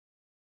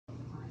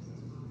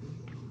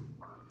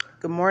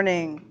Good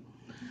morning,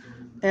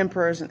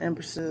 emperors and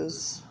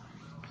empresses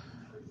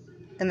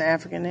in the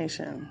African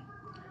nation.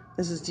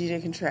 This is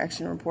DJ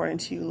Contraction reporting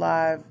to you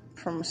live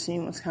from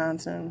Racine,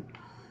 Wisconsin.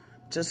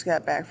 Just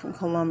got back from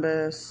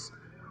Columbus.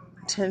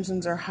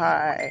 Tensions are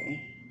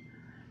high.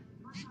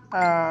 Fuck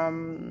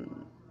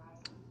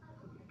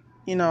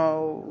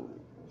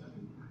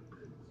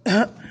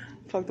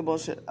the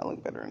bullshit. I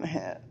look better in a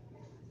hat.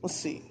 Let's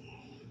see.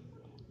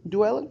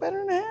 Do I look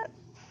better in a hat?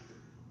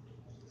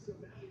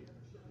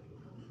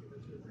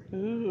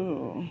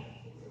 Ooh.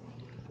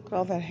 Look at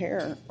all that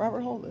hair.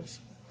 Robert, hold this.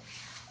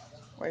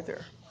 Right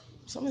there.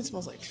 Something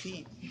smells like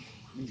feet.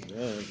 It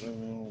does. I don't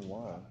know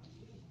why.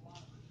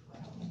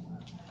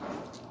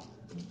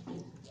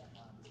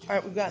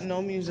 Alright, we've got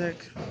no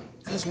music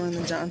because we're in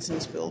the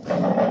Johnson's building.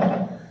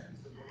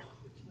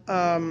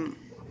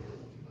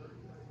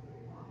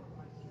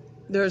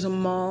 There's a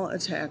mall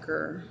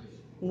attacker.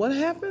 What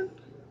happened?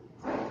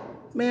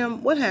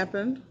 Ma'am, what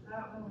happened?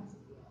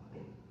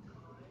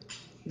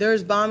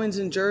 There's bombings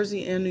in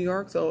Jersey and New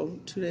York, though,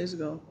 2 days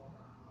ago.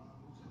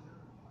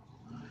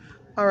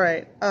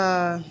 Alright,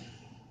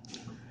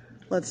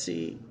 let's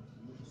see.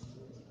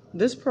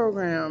 This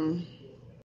program